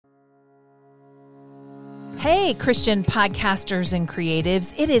Hey, Christian podcasters and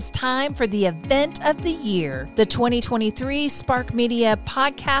creatives, it is time for the event of the year, the 2023 Spark Media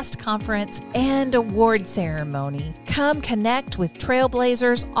Podcast Conference and Award Ceremony. Come connect with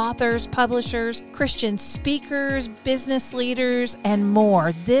trailblazers, authors, publishers, Christian speakers, business leaders, and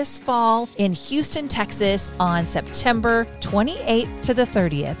more this fall in Houston, Texas on September 28th to the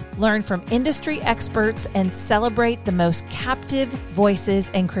 30th. Learn from industry experts and celebrate the most captive voices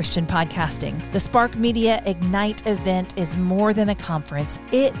in Christian podcasting. The Spark Media Ignite event is more than a conference.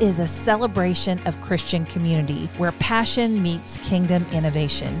 It is a celebration of Christian community where passion meets kingdom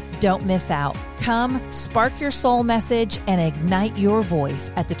innovation. Don't miss out. Come spark your soul message and ignite your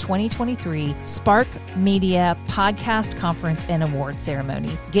voice at the 2023 Spark Media Podcast Conference and Award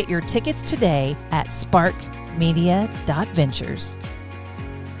Ceremony. Get your tickets today at sparkmedia.ventures.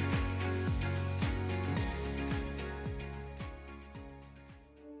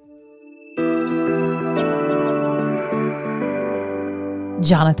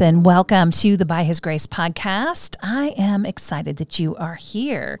 Jonathan, welcome to the By His Grace podcast. I am excited that you are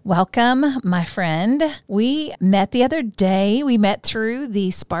here. Welcome, my friend. We met the other day. We met through the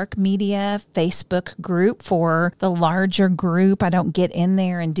Spark Media Facebook group for the larger group. I don't get in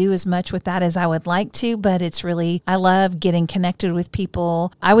there and do as much with that as I would like to, but it's really, I love getting connected with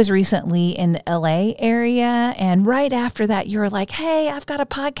people. I was recently in the LA area, and right after that, you were like, hey, I've got a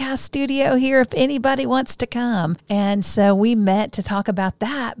podcast studio here if anybody wants to come. And so we met to talk about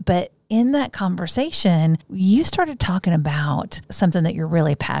that, but in that conversation, you started talking about something that you're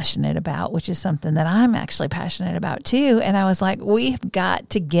really passionate about, which is something that I'm actually passionate about too. And I was like, we've got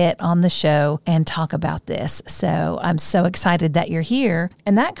to get on the show and talk about this. So I'm so excited that you're here.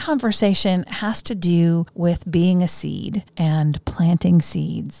 And that conversation has to do with being a seed and planting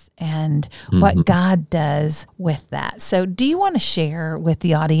seeds and what God does with that. So do you want to share with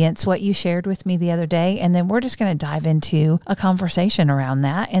the audience what you shared with me the other day? And then we're just going to dive into a conversation around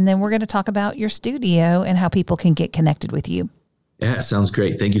that. And then we're going to talk about your studio and how people can get connected with you. Yeah, sounds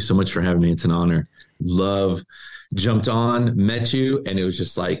great. Thank you so much for having me. It's an honor. Jumped on, met you, and it was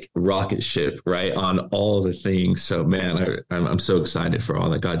just like rocket ship, right? On all the things. So man, I'm so excited for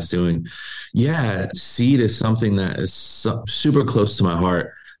all that God's doing. Yeah, seed is something that is super close to my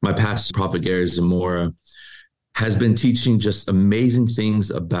heart. My pastor, Prophet Gary Zamora, has been teaching just amazing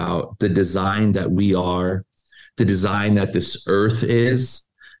things about the design that we are, the design that this earth is.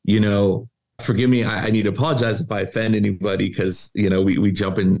 You know, forgive me, I need to apologize if I offend anybody because, you know, we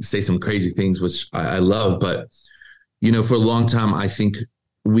jump and say some crazy things, which I love. But, you know, for a long time, I think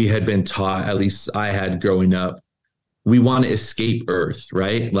we had been taught, at least I had growing up, we want to escape Earth,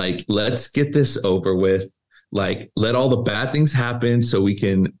 right? Like, let's get this over with. Like, let all the bad things happen so we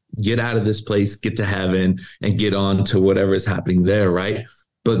can get out of this place, get to heaven, and get on to whatever is happening there, right?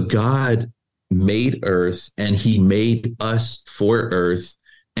 But God made Earth, and he made us for Earth,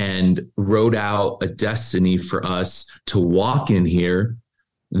 and wrote out a destiny for us to walk in here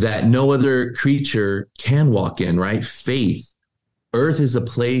that no other creature can walk in, right? Faith. Earth is a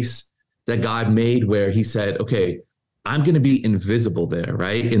place that God made where he said, okay, I'm going to be invisible there,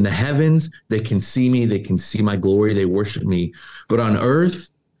 right? In the heavens, they can see me. They can see my glory. They worship me. But on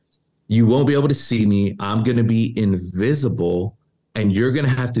earth, you won't be able to see me. I'm going to be invisible. And you're going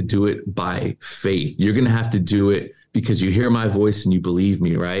to have to do it by faith. You're going to have to do it because you hear my voice and you believe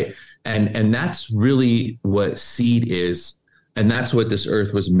me, right? And that's really what seed is. And that's what this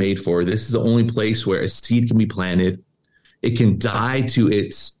earth was made for. This is the only place where a seed can be planted. It can die to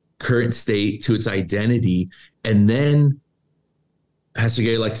its current state, to its identity. And then Pastor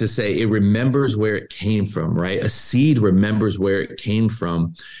Gary likes to say it remembers where it came from, right? A seed remembers where it came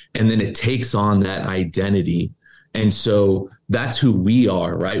from, and then it takes on that identity. And so that's who we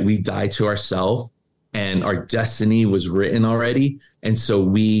are, right? We die to ourselves, and our destiny was written already. And so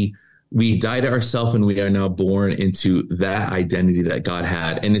we die to ourselves, and we are now born into that identity that God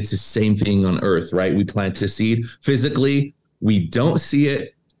had. And it's the same thing on earth, right? We plant a seed physically. We don't see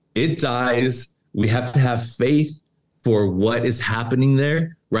it. It dies. We have to have faith for what is happening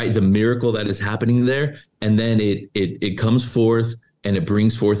there, right? The miracle that is happening there. And then it comes forth, and it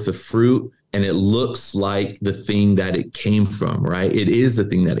brings forth the fruit. And it looks like the thing that it came from, right? It is the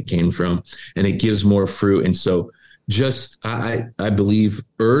thing that it came from, and it gives more fruit. And so just, I believe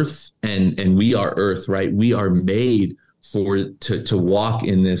earth and we are earth, right? We are made to walk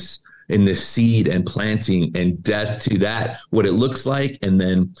in this seed and planting and death to that, what it looks like, and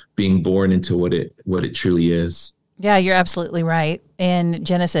then being born into what it truly is. Yeah, you're absolutely right. In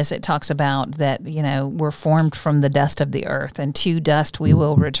Genesis, it talks about that, we're formed from the dust of the earth, and to dust we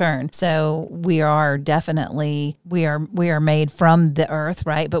will return. So we are definitely, we are made from the earth,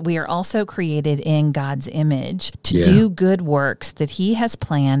 right? But we are also created in God's image to do good works that he has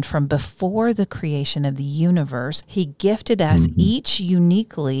planned from before the creation of the universe. He gifted us each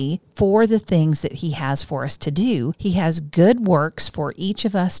uniquely for the things that he has for us to do. He has good works for each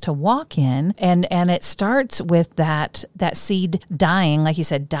of us to walk in. And it starts with that seed dying, like you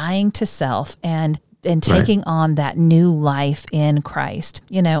said, dying to self and taking on that new life in Christ.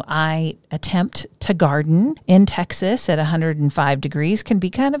 I attempt to garden in Texas at 105 degrees can be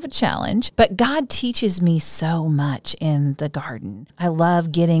kind of a challenge, but God teaches me so much in the garden. I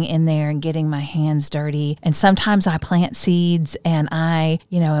love getting in there and getting my hands dirty. And sometimes I plant seeds and I,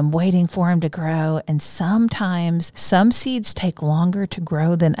 am waiting for them to grow. And sometimes some seeds take longer to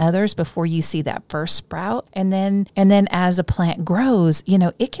grow than others before you see that first sprout. And then as a plant grows,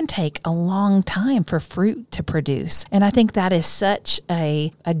 it can take a long time for fruit to produce. And I think that is such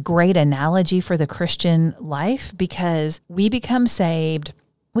a great analogy for the Christian life, because we become saved.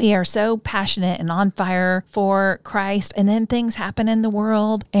 We are so passionate and on fire for Christ, and then things happen in the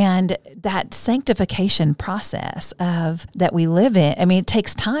world, and that sanctification process that we live in, it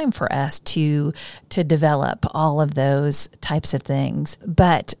takes time for us to develop all of those types of things.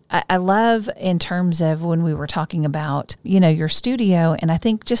 But I love, in terms of when we were talking about, your studio, and I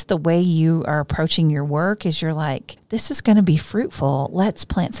think just the way you are approaching your work is you're like, this is going to be fruitful. Let's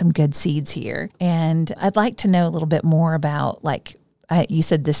plant some good seeds here. And I'd like to know a little bit more about, you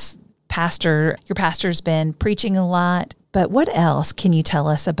said your pastor's been preaching a lot, but what else can you tell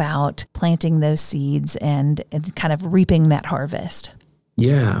us about planting those seeds and kind of reaping that harvest?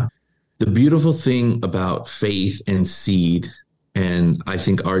 Yeah. The beautiful thing about faith and seed, and I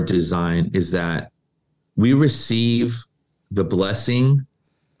think our design, is that we receive the blessing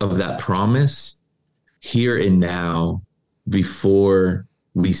of that promise here and now before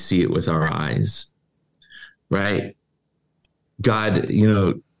we see it with our eyes, right? God,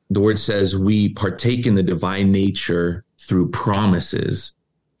 the word says we partake in the divine nature through promises.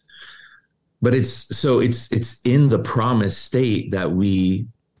 But it's in the promised state that we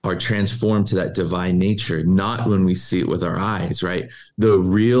are transformed to that divine nature, not when we see it with our eyes, right? The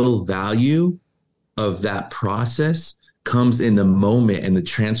real value of that process comes in the moment and the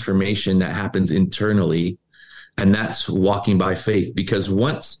transformation that happens internally. And that's walking by faith, because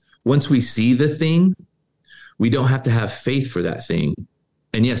once we see the thing, we don't have to have faith for that thing.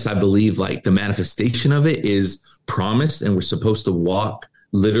 And yes, I believe the manifestation of it is promised, and we're supposed to walk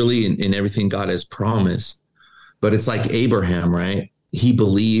literally in everything God has promised. But it's like Abraham, right? He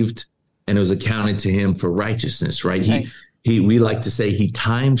believed and it was accounted to him for righteousness, right? We like to say he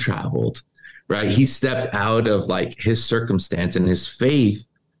time traveled, right? He stepped out of his circumstance, and his faith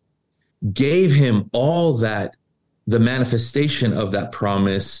gave him all that the manifestation of that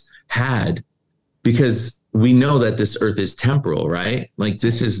promise had, because we know that this earth is temporal, right?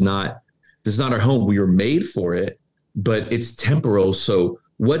 This is not our home. We were made for it, but it's temporal. So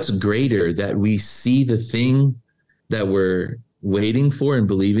what's greater, that we see the thing that we're waiting for and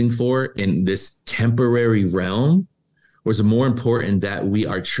believing for in this temporary realm, or is it more important that we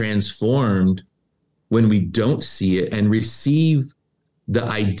are transformed when we don't see it and receive the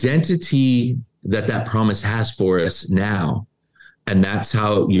identity that promise has for us now? And that's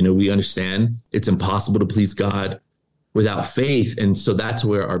how, we understand it's impossible to please God without faith. And so that's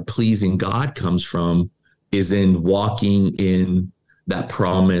where our pleasing God comes from, is in walking in that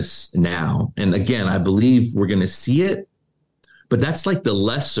promise now. And again, I believe we're going to see it, but that's the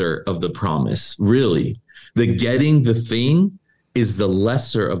lesser of the promise, really. The getting the thing is the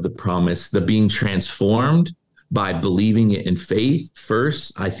lesser of the promise. The being transformed by believing it in faith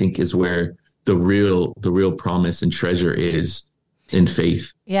first, I think, is where the real promise and treasure is, in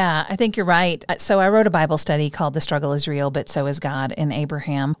faith. Yeah, I think you're right. So I wrote a Bible study called The Struggle is Real, but So is God. And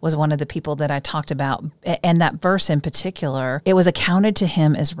Abraham was one of the people that I talked about. And that verse in particular, it was accounted to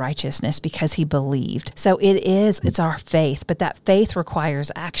him as righteousness because he believed. So it's our faith, but that faith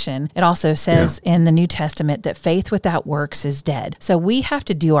requires action. It also says in the New Testament that faith without works is dead. So we have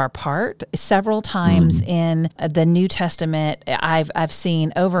to do our part. Several times in the New Testament, I've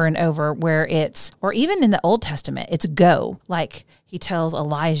seen over and over where or even in the Old Testament, it's go. He tells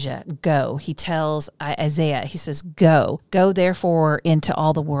Elijah, go. He tells Isaiah, he says, go therefore into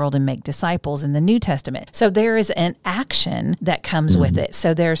all the world and make disciples in the New Testament. So there is an action that comes with it.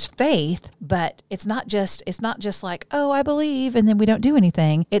 So there's faith, but it's not just like, oh, I believe, and then we don't do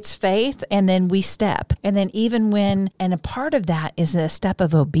anything. It's faith, and then we step. And then and a part of that is a step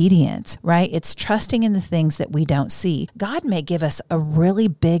of obedience, right? It's trusting in the things that we don't see. God may give us a really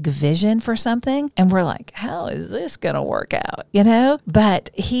big vision for something, and we're like, how is this going to work out?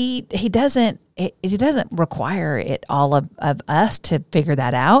 But he doesn't require it all of us to figure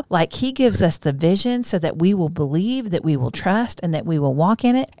that out. Like, he gives us the vision so that we will believe, that we will trust, and that we will walk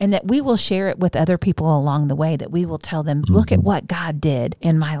in it, and that we will share it with other people along the way, that we will tell them, look at what God did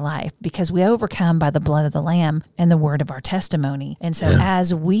in my life, because we overcome by the blood of the Lamb and the word of our testimony. And so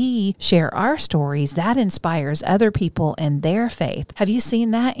as we share our stories, that inspires other people and their faith. Have you seen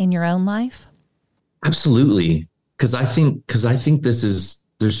that in your own life? Absolutely. Because I think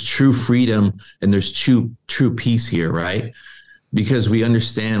there's true freedom and there's true peace here, right? Because we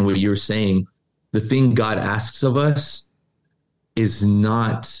understand what you're saying. The thing God asks of us is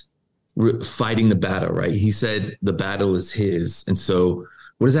not fighting the battle, right? He said the battle is his. And so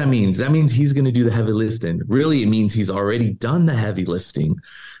what does that mean? That means he's going to do the heavy lifting. Really, it means he's already done the heavy lifting.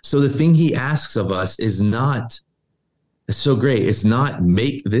 So the thing he asks of us is not, it's so great. It's not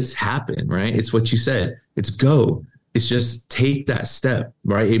make this happen, right? It's what you said. It's go. It's just take that step,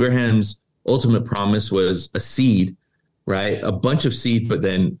 right? Abraham's ultimate promise was a seed, right? A bunch of seed, but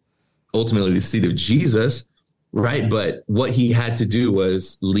then ultimately the seed of Jesus, right? But what he had to do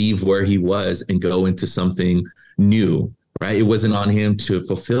was leave where he was and go into something new, right? It wasn't on him to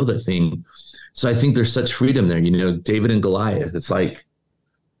fulfill the thing. So I think there's such freedom there. David and Goliath, it's like,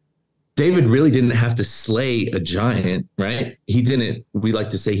 David really didn't have to slay a giant, right? We like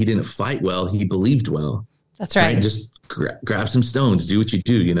to say he didn't fight well. He believed well. That's right. Just grab some stones, do what you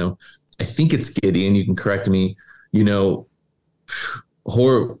do. I think it's Gideon. You can correct me,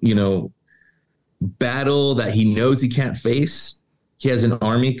 battle that he knows he can't face. He has an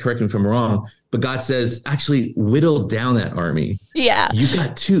army, correct me if I'm wrong, but God says, actually whittle down that army. Yeah. You've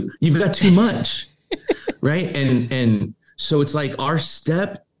got too much. Right. And so it's like our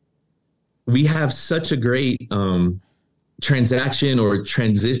step, we have such a great transaction or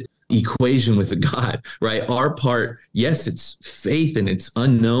transition equation with God, right? Our part, yes, it's faith and it's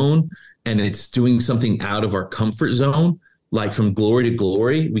unknown and it's doing something out of our comfort zone, like from glory to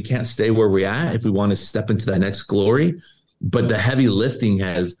glory. We can't stay where we're at if we want to step into that next glory, but the heavy lifting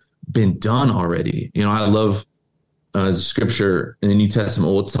has been done already. I love scripture in the New Testament.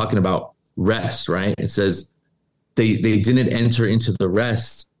 Well, it's talking about rest, right? It says they didn't enter into the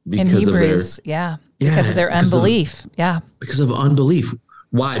rest because of their unbelief. Because of unbelief.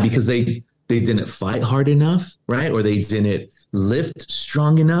 Why? Because they didn't fight hard enough, right? Or they didn't lift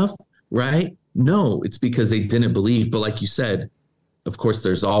strong enough, right? No, it's because they didn't believe. But like you said, of course,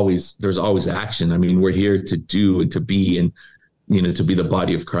 there's always action. I mean, we're here to do and to be and, to be the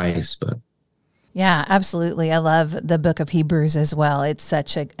body of Christ. But yeah, absolutely. I love the book of Hebrews as well. It's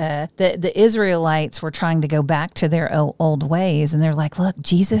such the Israelites were trying to go back to their old ways, and they're like, look,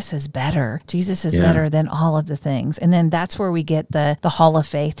 Jesus is better. Jesus is better than all of the things. And then that's where we get the Hall of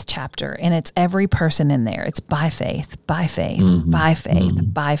Faith chapter, and it's every person in there. It's by faith, by faith, by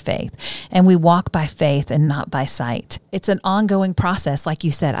faith, by faith. And we walk by faith and not by sight. It's an ongoing process, like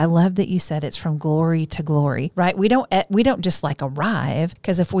you said. I love that you said it's from glory to glory, right? We don't just like arrive,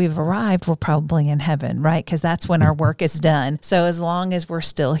 because if we've arrived, we're probably in heaven, right? Because that's when our work is done. So as long as we're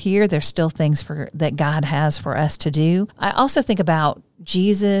still here, there's still things that God has for us to do. I also think about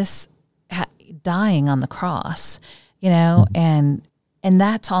Jesus dying on the cross, and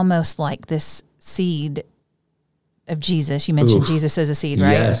that's almost like this seed of Jesus. You mentioned Jesus as a seed,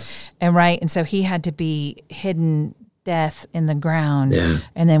 right? Yes. And so he had to be hidden death in the ground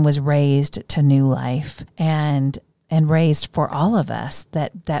and then was raised to new life and raised for all of us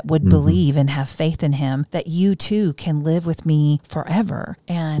that would believe and have faith in him, that you too can live with me forever.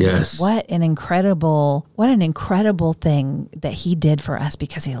 And what an incredible thing that he did for us,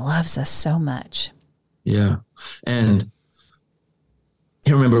 because he loves us so much. Yeah. And I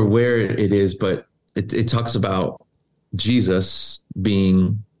can't remember where it is, but it talks about Jesus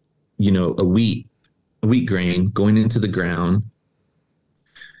being, a wheat grain going into the ground.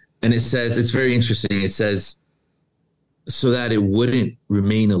 And it says, it's very interesting. It says, so that it wouldn't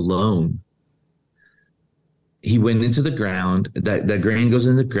remain alone. He went into the ground, that grain goes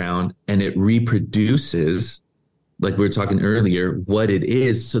in the ground and it reproduces, like we were talking earlier, what it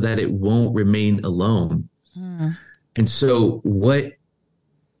is, so that it won't remain alone. And so what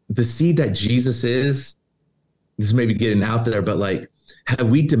the seed that Jesus is, this may be getting out there, but like, have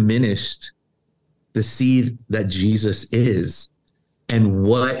we diminished the seed that Jesus is and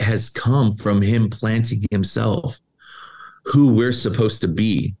what has come from him planting himself, who we're supposed to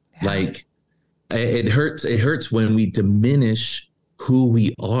be? Yeah. Like, it hurts when we diminish who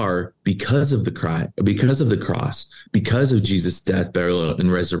we are because of the cross, because of Jesus' death, burial,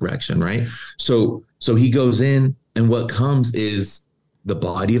 and resurrection, right? So he goes in, and what comes is the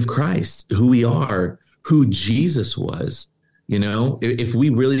body of Christ, who we are, who Jesus was. You know, if we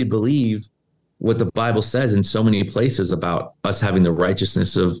really believe what the Bible says in so many places about us having the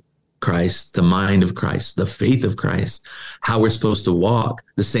righteousness of Christ, the mind of Christ, the faith of Christ, how we're supposed to walk,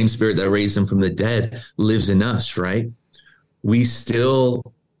 the same spirit that raised him from the dead lives in us, right? We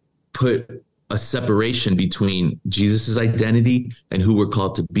still put a separation between Jesus's identity and who we're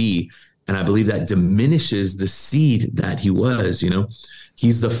called to be. And I believe that diminishes the seed that he was. You know,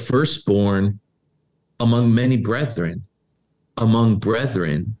 he's the firstborn among many brethren. Among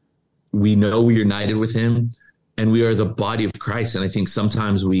brethren, we know we're united with him, and we are the body of Christ. And I think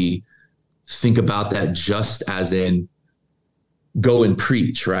sometimes we think about that just as in go and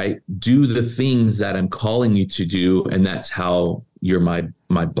preach, right? Do the things that I'm calling you to do, and that's how you're my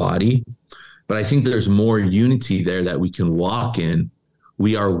body. But I think there's more unity there that we can walk in.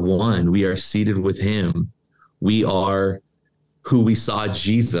 We are one. We are seated with him. We are who we saw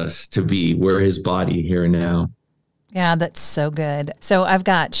Jesus to be. We're his body here and now. Yeah, that's so good. So I've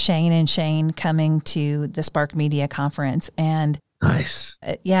got Shane and Shane coming to the Spark Media Conference, and nice.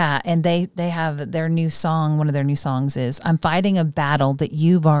 Yeah, and they have their new song. One of their new songs is "I'm Fighting a Battle That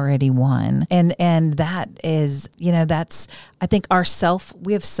You've Already Won," and that is, you know, that's, I think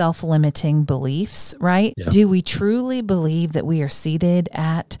we have self-limiting beliefs, right? Yeah. Do we truly believe that we are seated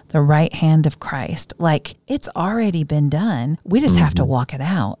at the right hand of Christ? Like, it's already been done. We just have to walk it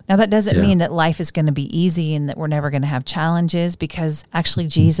out. Now, that doesn't mean that life is going to be easy and that we're never going to have challenges, because actually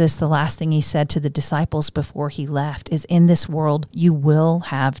Jesus, the last thing he said to the disciples before he left is, in this world, you will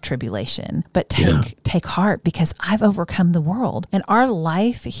have tribulation, but take heart, because I've overcome the world. And our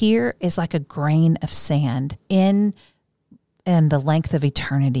life here is like a grain of sand in the length of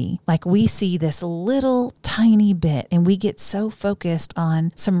eternity. Like, we see this little tiny bit and we get so focused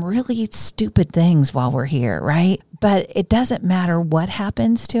on some really stupid things while we're here, right? But it doesn't matter what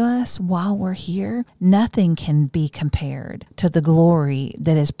happens to us while we're here. Nothing can be compared to the glory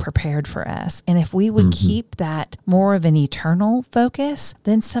that is prepared for us. And if we would keep that more of an eternal focus,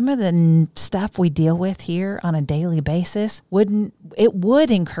 then some of the stuff we deal with here on a daily basis would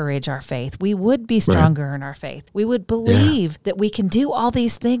encourage our faith. We would be stronger in our faith. We would believe that we can do all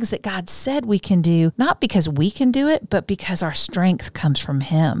these things that God said we can do, not because we can do it, but because our strength comes from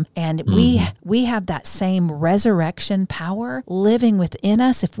him. And we have that same resurrection power living within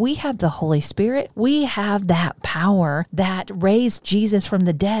us. If we have the Holy Spirit, we have that power that raised Jesus from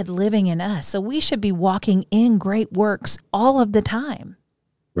the dead living in us. So we should be walking in great works all of the time.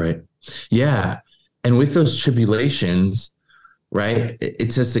 Right. Yeah. And with those tribulations, right,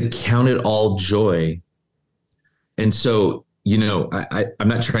 it says to count it all joy. And so, you know, I'm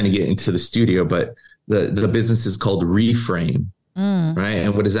not trying to get into the studio, but the business is called Reframe. Right.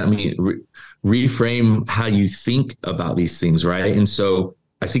 And what does that mean? Reframe how you think about these things. Right. And so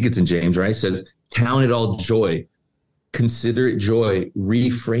I think it's in James, right? It says, count it all joy, consider it joy,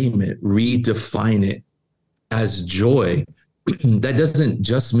 reframe it, redefine it as joy. That doesn't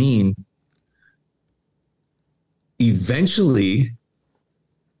just mean eventually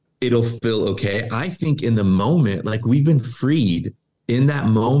it'll feel okay. I think in the moment, like, we've been freed. In that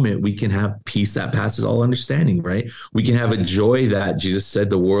moment, we can have peace that passes all understanding, right? We can have a joy that Jesus said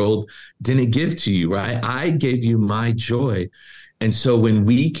the world didn't give to you, right? I gave you my joy. And so when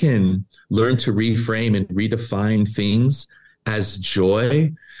we can learn to reframe and redefine things as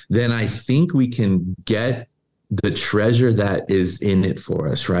joy, then I think we can get the treasure that is in it for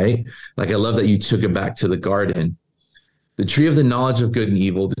us, right? Like, I love that you took it back to the garden. The tree of the knowledge of good and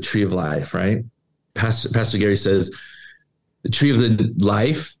evil, the tree of life, right? Pastor Gary says, the tree of the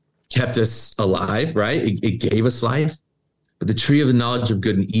life kept us alive, right? It gave us life. But the tree of the knowledge of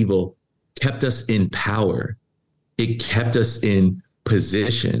good and evil kept us in power. It kept us in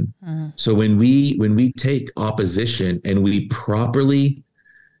position. So when we take opposition and we properly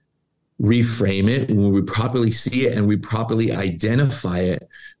reframe it, when we properly see it and we properly identify it,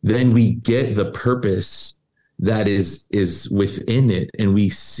 then we get the purpose that is within it, and we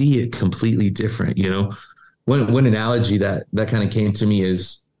see it completely different. You know, one analogy that kind of came to me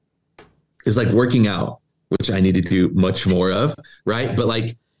is like working out, which I need to do much more of, right? But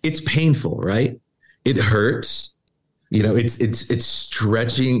like, it's painful, right? It hurts. You know, it's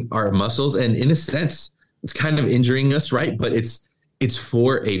stretching our muscles, and in a sense, it's kind of injuring us, right? But it's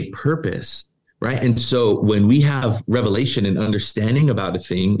for a purpose, right? And so when we have revelation and understanding about a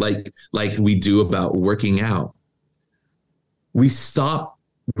thing, like we do about working out, we stop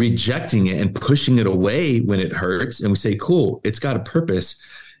rejecting it and pushing it away when it hurts, and we say, cool, it's got a purpose.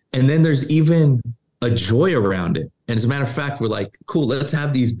 And then there's even a joy around it. And as a matter of fact, we're like, cool, let's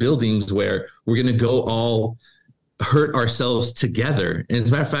have these buildings where we're going to go all hurt ourselves together. And as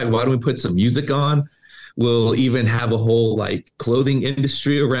a matter of fact, why don't we put some music on? We'll even have a whole like clothing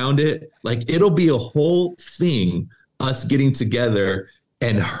industry around it. Like it'll be a whole thing, us getting together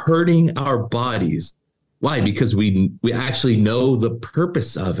and hurting our bodies. Why? Because we actually know the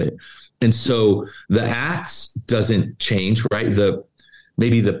purpose of it. And so the acts doesn't change, right?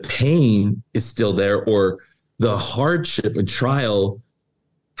 Maybe the pain is still there, or the hardship and trial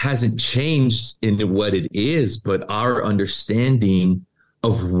hasn't changed in what it is, but our understanding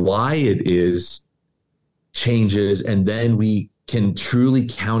of why it is changes, and then we can truly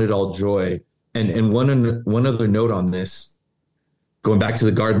count it all joy. And one other note on this, going back to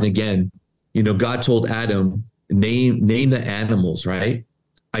the garden again, God told Adam, name the animals, right?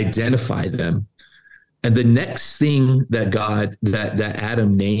 Identify them. And the next thing that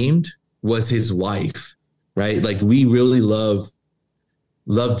Adam named was his wife, right? Like we really love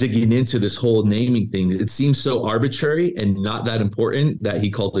digging into this whole naming thing. It seems so arbitrary and not that important that he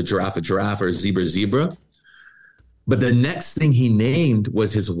called a giraffe or a zebra. But the next thing he named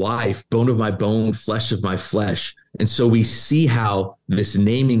was his wife, bone of my bone, flesh of my flesh. And so we see how this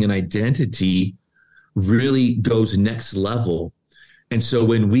naming and identity really goes next level. And so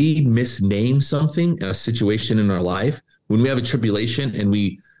when we misname something in a situation in our life, when we have a tribulation and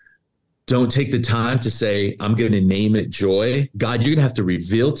we don't take the time to say, I'm going to name it joy, God, you're going to have to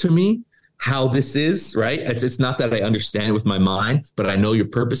reveal to me how this is, right? It's not that I understand it with my mind, but I know your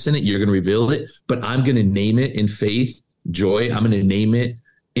purpose in it. You're going to reveal it, but I'm going to name it in faith, joy. I'm going to name it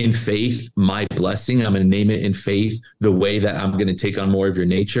in faith, my blessing. I'm going to name it in faith, the way that I'm going to take on more of your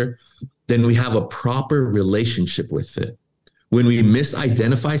nature. Then we have a proper relationship with it. When we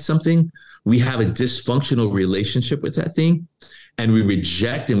misidentify something, we have a dysfunctional relationship with that thing, and we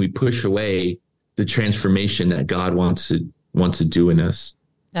reject and we push away the transformation that God wants to do in us.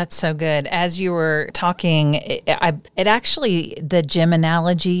 That's so good. As you were talking, the gym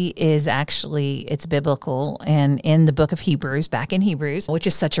analogy is it's biblical, and in the book of Hebrews, back in Hebrews, which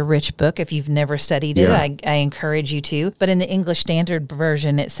is such a rich book. If you've never studied it, I encourage you to. But in the English Standard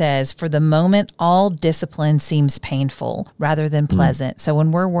Version, it says, for the moment, all discipline seems painful rather than pleasant. So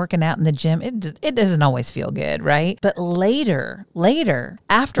when we're working out in the gym, it doesn't always feel good, right? But later,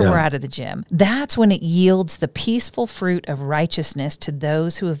 after we're out of the gym, that's when it yields the peaceful fruit of righteousness to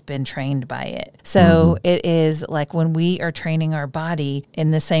those who have been trained by it. So it is like when we are training our body in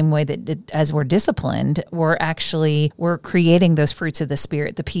the same way that as we're disciplined, we're creating those fruits of the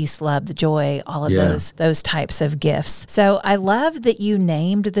Spirit, the peace, love, the joy, all of those types of gifts. So I love that you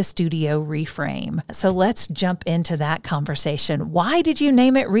named the studio Reframe. So let's jump into that conversation. Why did you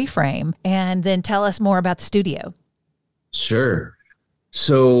name it Reframe? And then tell us more about the studio. Sure.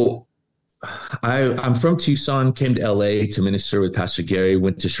 So I'm from Tucson, came to LA to minister with Pastor Gary,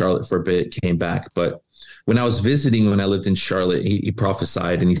 went to Charlotte for a bit, came back. But when I was visiting, when I lived in Charlotte, he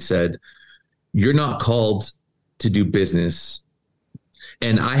prophesied and he said, you're not called to do business.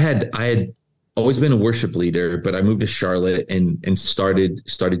 And I had always been a worship leader, but I moved to Charlotte and started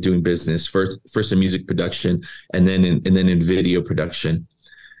doing business, first in music production and then in video production.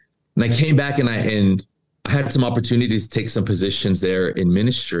 And I came back and I had some opportunities to take some positions there in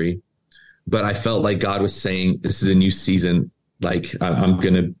ministry. But I felt like God was saying, this is a new season. Like I'm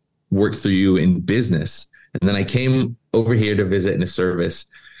going to work through you in business. And then I came over here to visit in a service.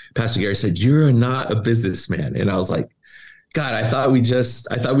 Pastor Gary said, you're not a businessman. And I was like, God, I thought we just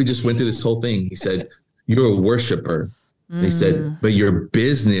went through this whole thing. He said, you're a worshiper. And he said, but your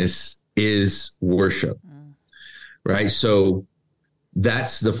business is worship. Right. So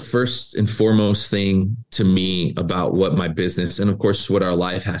that's the first and foremost thing to me about what my business and of course what our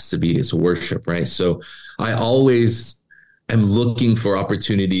life has to be is worship, right? So I always am looking for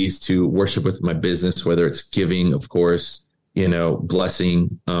opportunities to worship with my business, whether it's giving, of course,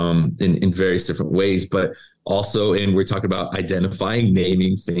 blessing in various different ways, but also, and we're talking about identifying,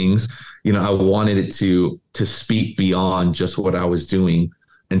 naming things, I wanted it to speak beyond just what I was doing.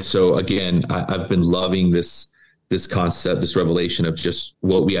 And so again, I've been loving this concept, this revelation of just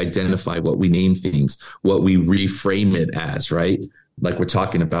what we identify, what we name things, what we reframe it as, right? Like we're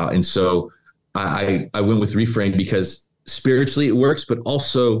talking about. And so I went with Reframe because spiritually it works, but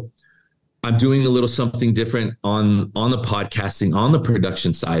also I'm doing a little something different on the podcasting, on the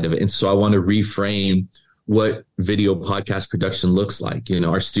production side of it. And so I want to reframe what video podcast production looks like. You know,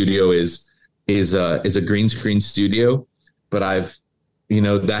 our studio is a green screen studio, but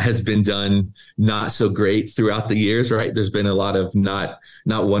that has been done not so great throughout the years, right? There's been a lot of not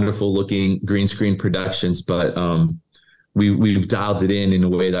wonderful looking green screen productions, but we've dialed it in a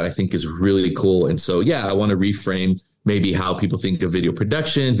way that I think is really cool. And so, yeah, I want to reframe maybe how people think of video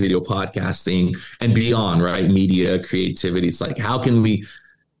production, video podcasting, and beyond, right? Media, creativity. It's like, how can we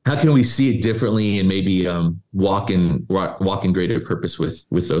see it differently and maybe walk in greater purpose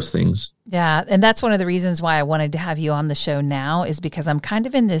with those things? Yeah. And that's one of the reasons why I wanted to have you on the show now, is because I'm kind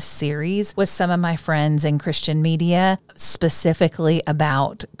of in this series with some of my friends in Christian media, specifically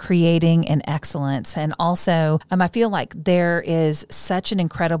about creating an excellence. And also, I feel like there is such an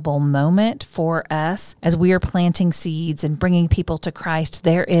incredible moment for us as we are planting seeds and bringing people to Christ.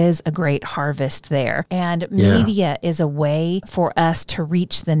 There is a great harvest there. And media is a way for us to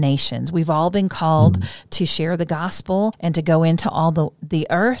reach the nations. We've all been called to share the gospel and to go into all the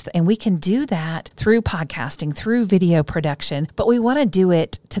earth. And we can do that through podcasting, through video production, but we want to do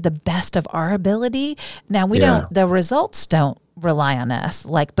it to the best of our ability. Now, the results don't rely on us,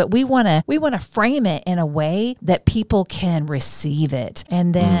 but we want to frame it in a way that people can receive it,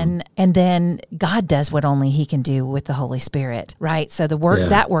 and then God does what only He can do with the Holy Spirit, right? So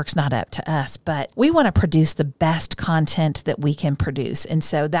that work's not up to us, but we want to produce the best content that we can produce, and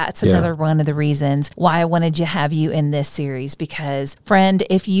so that's another one of the reasons why I wanted to have you in this series. Because, friend,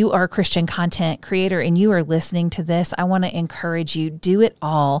 if you are a Christian content creator and you are listening to this, I want to encourage you: do it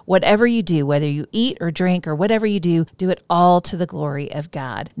all, whatever you do, whether you eat or drink or whatever you do it all to the glory of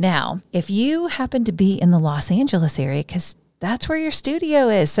God. Now, if you happen to be in the Los Angeles area, because that's where your studio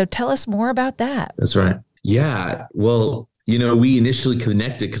is, so tell us more about that. That's right. Yeah. Well, we initially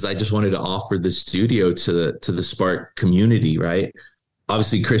connected because I just wanted to offer the studio to the Spark community, right?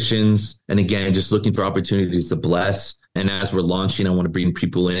 Obviously Christians, and again, just looking for opportunities to bless. And as we're launching, I want to bring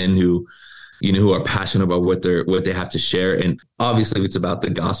people in who are passionate about what they have to share. And obviously if it's about the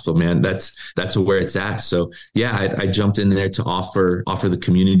gospel, man, that's where it's at. So yeah, I jumped in there to offer the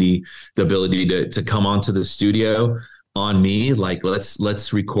community the ability to come onto the studio on me. Like,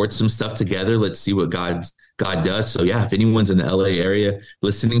 let's record some stuff together. Let's see what God does. So yeah, if anyone's in the LA area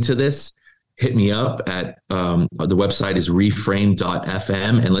listening to this, hit me up at the website is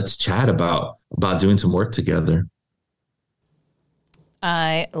reframe.fm, and let's chat about doing some work together.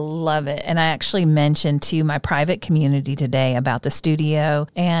 I love it. And I actually mentioned to my private community today about the studio,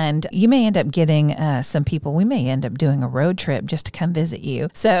 and you may end up getting some people. We may end up doing a road trip just to come visit you.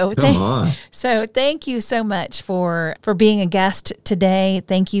 So thank you so much for being a guest today.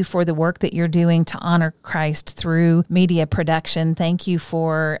 Thank you for the work that you're doing to honor Christ through media production. Thank you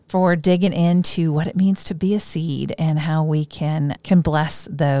for digging into what it means to be a seed and how we can bless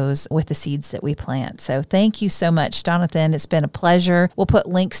those with the seeds that we plant. So thank you so much, Jonathan. It's been a pleasure. We'll put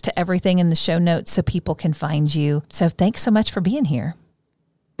links to everything in the show notes so people can find you. So thanks so much for being here.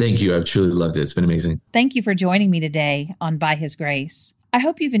 Thank you. I've truly loved it. It's been amazing. Thank you for joining me today on By His Grace. I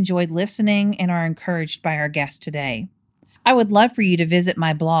hope you've enjoyed listening and are encouraged by our guest today. I would love for you to visit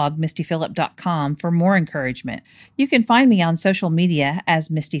my blog, mistyphillip.com, for more encouragement. You can find me on social media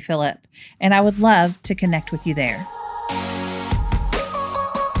as Misty Phillip, and I would love to connect with you there.